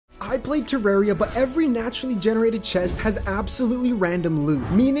I played Terraria, but every naturally generated chest has absolutely random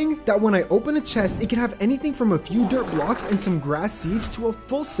loot, meaning that when I open a chest, it can have anything from a few dirt blocks and some grass seeds to a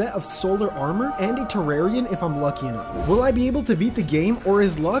full set of solar armor and a terrarian if I'm lucky enough. Will I be able to beat the game, or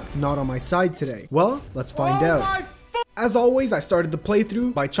is luck not on my side today? Well, let's find out. As always, I started the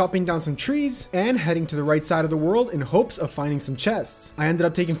playthrough by chopping down some trees and heading to the right side of the world in hopes of finding some chests. I ended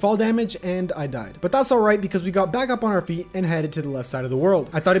up taking fall damage and I died. But that's alright because we got back up on our feet and headed to the left side of the world.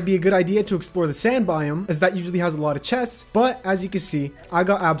 I thought it'd be a good idea to explore the sand biome, as that usually has a lot of chests, but as you can see, I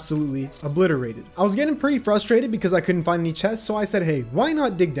got absolutely obliterated. I was getting pretty frustrated because I couldn't find any chests, so I said, hey, why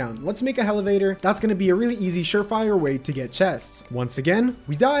not dig down? Let's make a elevator. That's going to be a really easy, surefire way to get chests. Once again,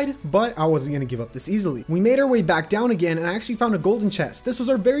 we died, but I wasn't going to give up this easily. We made our way back down again and I actually found a golden chest. This was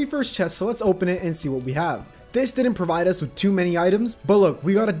our very first chest, so let's open it and see what we have. This didn't provide us with too many items, but look,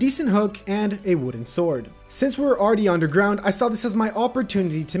 we got a decent hook and a wooden sword. Since we were already underground, I saw this as my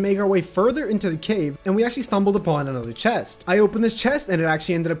opportunity to make our way further into the cave, and we actually stumbled upon another chest. I opened this chest and it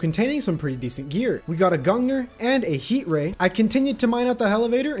actually ended up containing some pretty decent gear. We got a Gungnir and a heat ray. I continued to mine out the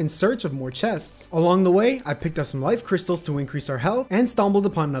elevator in search of more chests. Along the way, I picked up some life crystals to increase our health and stumbled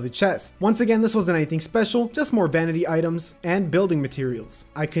upon another chest. Once again, this wasn't anything special, just more vanity items and building materials.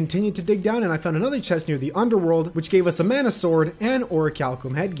 I continued to dig down and I found another chest near the underworld, which gave us a mana sword and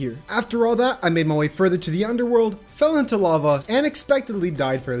orichalcum headgear. After all that, I made my way further to the underworld, fell into lava, and unexpectedly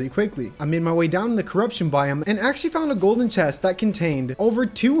died fairly quickly. I made my way down in the corruption biome and actually found a golden chest that contained over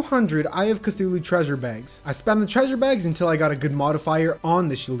 200 Eye of Cthulhu treasure bags. I spammed the treasure bags until I got a good modifier on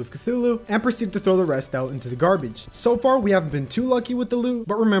the Shield of Cthulhu and proceeded to throw the rest out into the garbage. So far, we haven't been too lucky with the loot,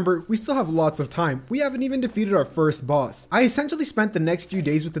 but remember, we still have lots of time. We haven't even defeated our first boss. I essentially spent the next few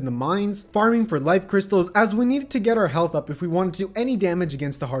days within the mines, farming for life crystals, as we needed to get our health up if we wanted to do any damage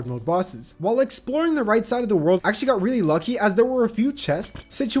against the hard mode bosses. While exploring the right side of the world, I actually got really lucky as there were a few chests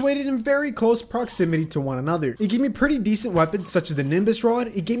situated in very close proximity to one another. It gave me pretty decent weapons such as the Nimbus Rod,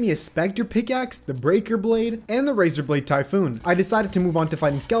 it gave me a Spectre pickaxe, the Breaker Blade, and the Razor Blade Typhoon. I decided to move on to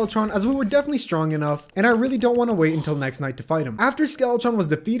fighting Skeletron as we were definitely strong enough and I really don't want to wait until next night to fight him. After Skeletron was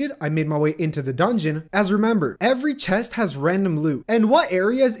defeated, I made my way into the dungeon, as remember, every chest has random loot. And what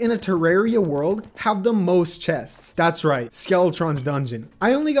areas in a Terraria world have the most chests? That's right, Skeletron's dungeon.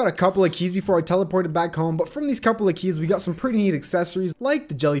 I only got a couple of keys before I teleported back home, but from these couple of keys we got some pretty neat accessories like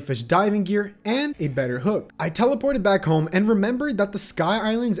the jellyfish diving gear and a better hook. I teleported back home and remembered that the Sky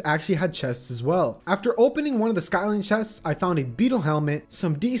Islands actually had chests as well. After opening one of the Sky Island chests, I found a beetle helmet,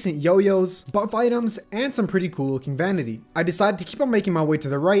 some decent yo-yos, buff items, and some pretty cool looking vanity. I decided to keep on making my way to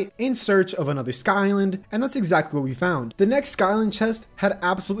the right in search of another Sky Island, and that's exactly what we found. The next Sky Island chest had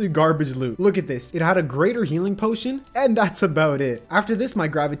absolutely garbage loot. Look at this, it had a greater healing potion, and that's about it. After this, my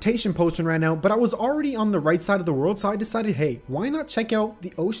gravitation potion ran out, but I was already on the right side of the world, so I decided, hey, why not check out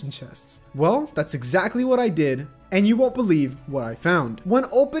the ocean chests? Well, that's exactly what I did. And you won't believe what I found. When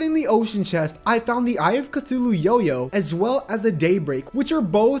opening the ocean chest, I found the Eye of Cthulhu yo-yo as well as a Daybreak, which are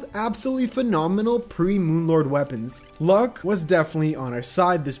both absolutely phenomenal pre-Moonlord weapons. Luck was definitely on our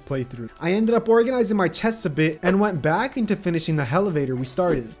side this playthrough. I ended up organizing my chests a bit and went back into finishing the elevator we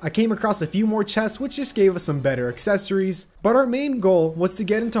started. I came across a few more chests which just gave us some better accessories, but our main goal was to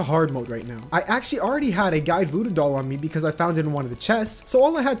get into hard mode right now. I actually already had a Guide Voodoo doll on me because I found it in one of the chests, so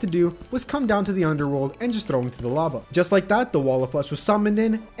all I had to do was come down to the underworld and just throw into the lava. Just like that, the Wall of Flesh was summoned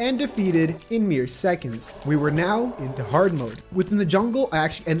in and defeated in mere seconds. We were now into hard mode. Within the jungle, I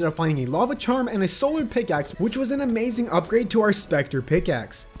actually ended up finding a lava charm and a solar pickaxe, which was an amazing upgrade to our Spectre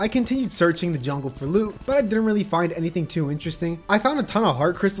pickaxe. I continued searching the jungle for loot, but I didn't really find anything too interesting. I found a ton of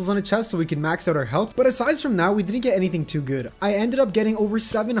heart crystals on a chest so we could max out our health, but aside from that, we didn't get anything too good. I ended up getting over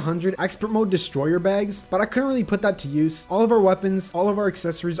 700 expert mode destroyer bags, but I couldn't really put that to use. All of our weapons, all of our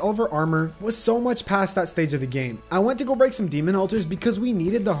accessories, all of our armor was so much past that stage of the game. I went to go break some demon altars because we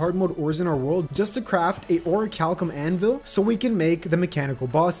needed the hard mode ores in our world just to craft a orichalcum anvil so we can make the mechanical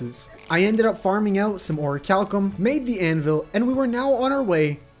bosses. I ended up farming out some orichalcum, made the anvil, and we were now on our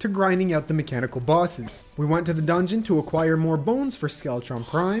way to grinding out the mechanical bosses. We went to the dungeon to acquire more bones for Skeletron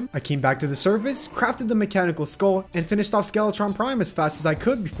Prime. I came back to the surface, crafted the mechanical skull, and finished off Skeletron Prime as fast as I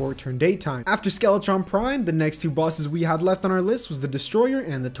could before it turned daytime. After Skeletron Prime, the next two bosses we had left on our list was the Destroyer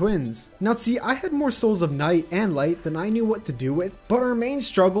and the Twins. Now see, I had more souls of night and light than I knew what to do with, but our main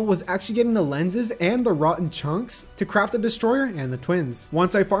struggle was actually getting the lenses and the rotten chunks to craft the Destroyer and the Twins.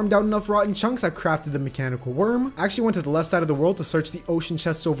 Once I farmed out enough rotten chunks, I crafted the mechanical worm. I actually went to the left side of the world to search the ocean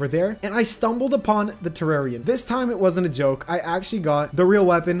chest over there, and I stumbled upon the Terrarian. This time it wasn't a joke. I actually got the real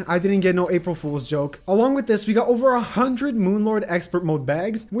weapon. I didn't get no April Fool's joke. Along with this, we got over 100 Moonlord Expert Mode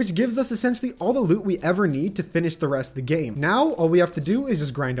bags, which gives us essentially all the loot we ever need to finish the rest of the game. Now, all we have to do is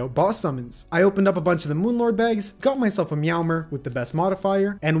just grind out boss summons. I opened up a bunch of the Moonlord bags, got myself a Meowmer with the best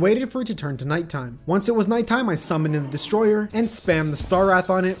modifier, and waited for it to turn to nighttime. Once it was nighttime, I summoned in the Destroyer and spammed the Star Wrath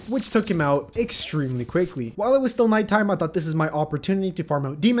on it, which took him out extremely quickly. While it was still nighttime, I thought this is my opportunity to farm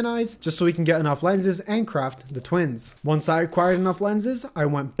out Demon Eyes, just so we can get enough lenses and craft the twins. Once I acquired enough lenses, I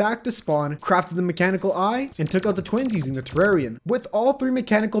went back to spawn, crafted the mechanical eye, and took out the twins using the Terrarian. With all 3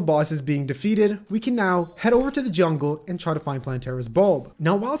 mechanical bosses being defeated, we can now head over to the jungle and try to find Plantera's bulb.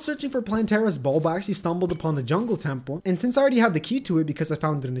 Now, while searching for Plantera's bulb, I actually stumbled upon the jungle temple, and since I already had the key to it because I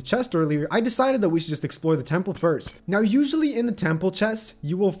found it in a chest earlier, I decided that we should just explore the temple first. Now, usually in the temple chests,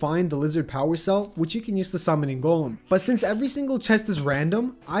 you will find the lizard power cell, which you can use to summon in golem. But since every single chest is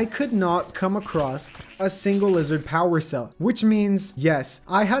random, I could not come across a single lizard power cell, which means, yes,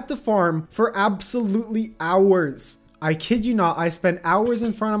 I had to farm for absolutely hours. I kid you not, I spent hours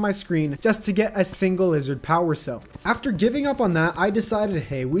in front of my screen just to get a single lizard power cell. After giving up on that, I decided,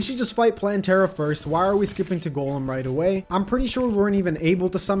 hey, we should just fight Plantera first. Why are we skipping to Golem right away? I'm pretty sure we weren't even able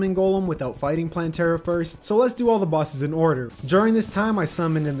to summon Golem without fighting Plantera first, so let's do all the bosses in order. During this time, I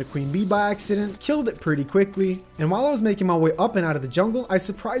summoned in the Queen Bee by accident, killed it pretty quickly, and while I was making my way up and out of the jungle, I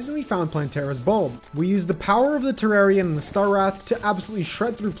surprisingly found Plantera's bulb. We used the power of the Terrarian and the Star Wrath to absolutely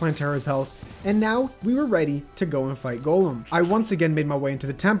shred through Plantera's health, and now we were ready to go and fight Golem. I once again made my way into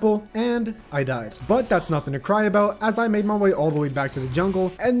the temple and I died. But that's nothing to cry about, as I made my way all the way back to the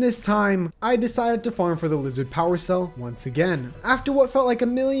jungle, and this time I decided to farm for the lizard power cell once again. After what felt like a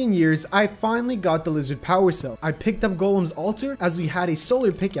million years, I finally got the lizard power cell. I picked up Golem's altar as we had a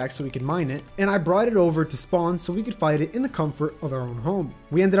solar pickaxe so we could mine it, and I brought it over to spawn so we could fight it in the comfort of our own home.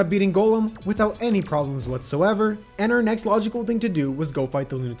 We ended up beating Golem without any problems whatsoever, and our next logical thing to do was go fight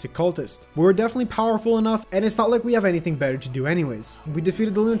the lunatic cultist. We're definitely powerful enough, and it's not like we have anything better to do anyways. We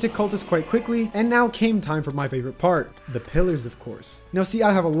defeated the lunatic cultist quite quickly, and now came time for my favorite part, the pillars, of course. Now see,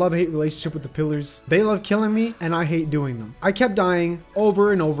 I have a love-hate relationship with the pillars. They love killing me, and I hate doing them. I kept dying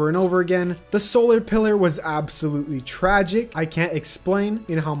over and over and over again. The solar pillar was absolutely tragic. I can't explain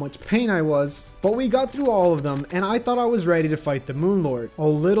in how much pain I was, but we got through all of them, and I thought I was ready to fight the Moonlord. Oh,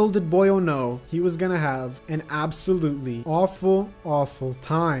 little did Boyo know he was gonna have an absolutely awful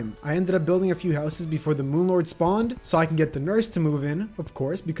time. I ended up building a few houses before the Moonlord spawned, so I can get the nurse to move in, of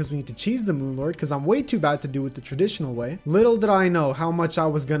course, because we need to cheese the Moonlord, because I'm way too bad to do it the traditional way. Little did I know how much I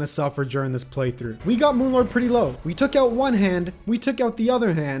was gonna suffer during this playthrough. We got Moonlord pretty low. We took out one hand, we took out the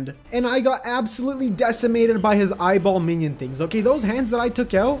other hand, and I got absolutely decimated by his eyeball minion things. Okay, those hands that I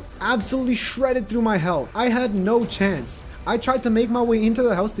took out absolutely shredded through my health. I had no chance. I tried to make my way into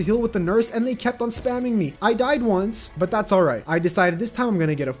the house to heal with the nurse, and they kept on spamming me. I died once, but that's alright. I decided this time I'm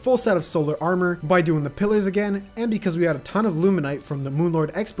gonna get a full set of solar armor by doing the pillars again, and because we had a ton of luminite from the Moonlord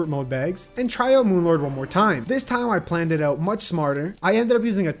Expert Mode bags, and try out Moonlord one more time. This time I planned it out much smarter. I ended up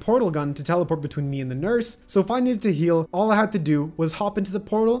using a portal gun to teleport between me and the nurse, so if I needed to heal, all I had to do was hop into the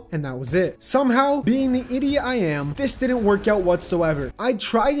portal, and that was it. Somehow, being the idiot I am, this didn't work out whatsoever. I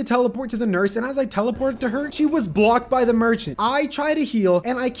tried to teleport to the nurse, and as I teleported to her, she was blocked by the merchant. I tried to heal,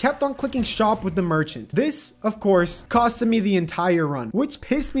 and I kept on clicking shop with the merchant. This, of course, costed me the entire run, which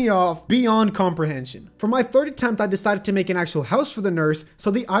pissed me off beyond comprehension. For my third attempt, I decided to make an actual house for the nurse, so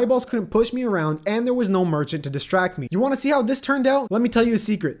the eyeballs couldn't push me around, and there was no merchant to distract me. You want to see how this turned out? Let me tell you a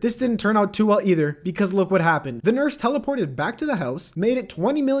secret. This didn't turn out too well either, because look what happened. The nurse teleported back to the house, made it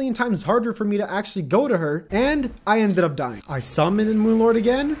 20 million times harder for me to actually go to her, and I ended up dying. I summoned in Moonlord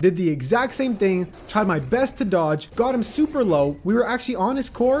again, did the exact same thing, tried my best to dodge, got him super low. We were actually on his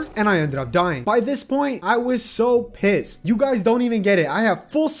core, and I ended up dying. By this point, I was so pissed. You guys don't even get it. I have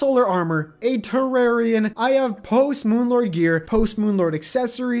full solar armor, a Terrarian, I have post Moonlord gear, post Moonlord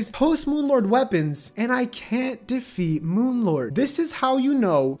accessories, post Moonlord weapons, and I can't defeat Moonlord. This is how you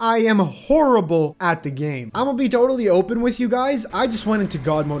know I am horrible at the game. I'm gonna be totally open with you guys. I just went into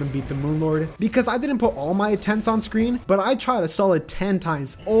God mode and beat the Moonlord because I didn't put all my attempts on screen, but I tried a solid 10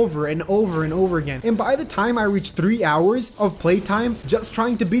 times over and over and over again. And by the time I reached 3 hours of playtime just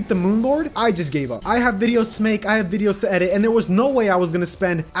trying to beat the Moonlord, I just gave up. I have videos to make, I have videos to edit, and there was no way I was gonna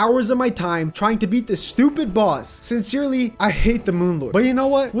spend hours of my time trying to beat this this stupid boss. Sincerely, I hate the Moon Lord. But you know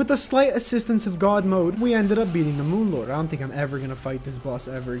what? With the slight assistance of God mode, we ended up beating the Moon Lord. I don't think I'm ever gonna fight this boss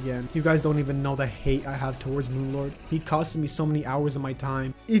ever again. You guys don't even know the hate I have towards Moon Lord. He costed me so many hours of my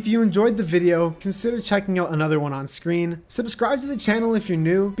time. If you enjoyed the video, consider checking out another one on screen. Subscribe to the channel if you're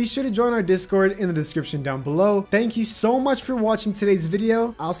new. Be sure to join our Discord in the description down below. Thank you so much for watching today's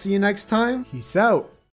video. I'll see you next time. Peace out.